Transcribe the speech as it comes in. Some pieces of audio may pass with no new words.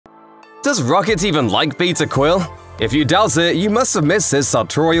Does Rocket even like Peter Quill? If you doubt it, you must have missed his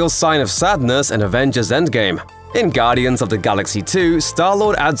sartorial sign of sadness in Avengers Endgame. In Guardians of the Galaxy 2,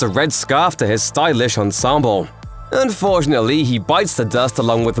 Star-Lord adds a red scarf to his stylish ensemble. Unfortunately, he bites the dust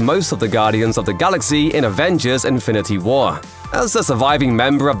along with most of the Guardians of the Galaxy in Avengers Infinity War. As the surviving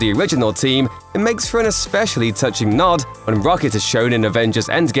member of the original team, it makes for an especially touching nod when Rocket is shown in Avengers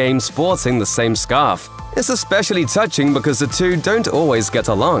Endgame sporting the same scarf. It's especially touching because the two don't always get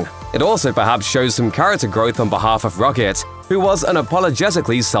along. It also perhaps shows some character growth on behalf of Rocket, who was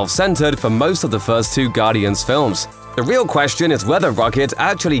unapologetically self-centered for most of the first two Guardians films. The real question is whether Rocket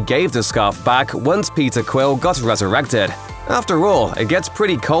actually gave the scarf back once Peter Quill got resurrected. After all, it gets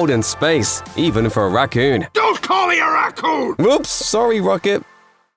pretty cold in space, even for a raccoon. Don't call me a raccoon! Whoops, sorry, Rocket.